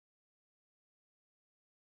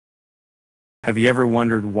Have you ever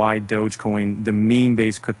wondered why Dogecoin, the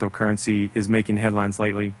meme-based cryptocurrency, is making headlines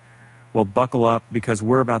lately? Well, buckle up because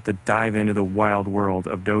we're about to dive into the wild world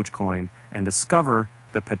of Dogecoin and discover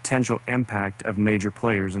the potential impact of major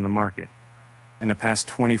players in the market. In the past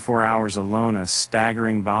 24 hours alone, a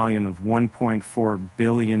staggering volume of 1.4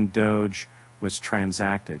 billion Doge was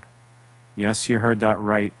transacted. Yes, you heard that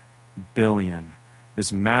right, billion.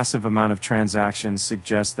 This massive amount of transactions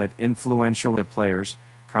suggests that influential players,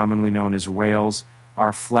 commonly known as whales,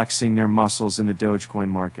 are flexing their muscles in the Dogecoin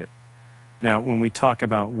market. Now, when we talk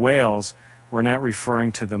about whales, we're not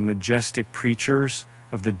referring to the majestic creatures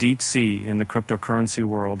of the deep sea in the cryptocurrency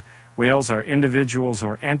world. Whales are individuals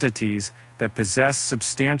or entities that possess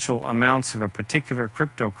substantial amounts of a particular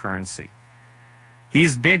cryptocurrency.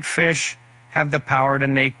 These big fish have the power to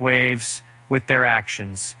make waves with their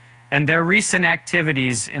actions, and their recent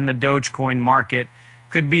activities in the Dogecoin market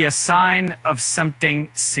could be a sign of something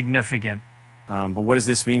significant. But what does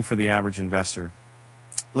this mean for the average investor?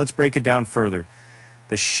 Let's break it down further.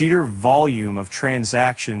 The sheer volume of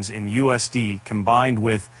transactions in USD combined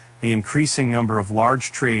with the increasing number of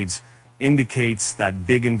large trades indicates that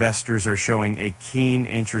big investors are showing a keen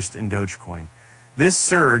interest in Dogecoin. This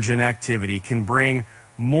surge in activity can bring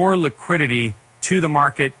more liquidity to the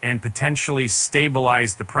market and potentially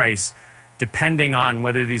stabilize the price, depending on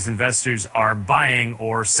whether these investors are buying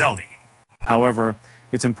or selling. However,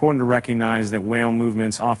 it's important to recognize that whale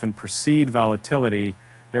movements often precede volatility.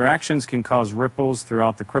 Their actions can cause ripples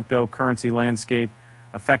throughout the cryptocurrency landscape,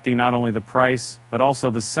 affecting not only the price, but also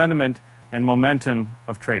the sentiment and momentum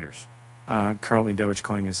of traders. Currently,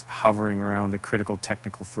 Dogecoin is hovering around the critical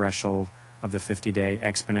technical threshold of the 50-day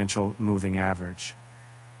exponential moving average.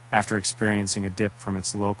 After experiencing a dip from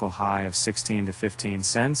its local high of 16 to 15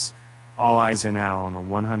 cents, all eyes are now on the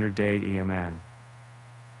 100-day EMN.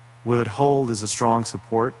 Will it hold as a strong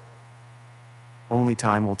support? Only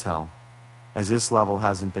time will tell, as this level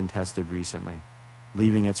hasn't been tested recently,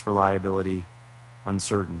 leaving its reliability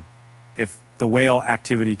uncertain. If the whale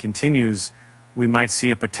activity continues, we might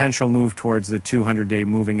see a potential move towards the 200-day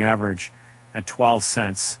moving average at 12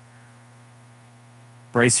 cents.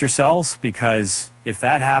 Brace yourselves, because if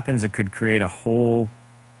that happens, it could create a whole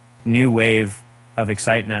new wave of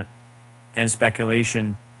excitement and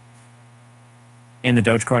speculation in the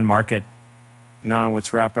Dogecoin market. Now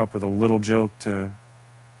let's wrap up with a little joke to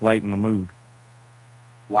lighten the mood.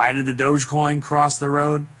 Why did the Dogecoin cross the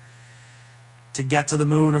road? To get to the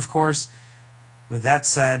moon, of course. With that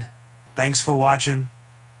said, thanks for watching,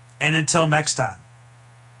 and until next time.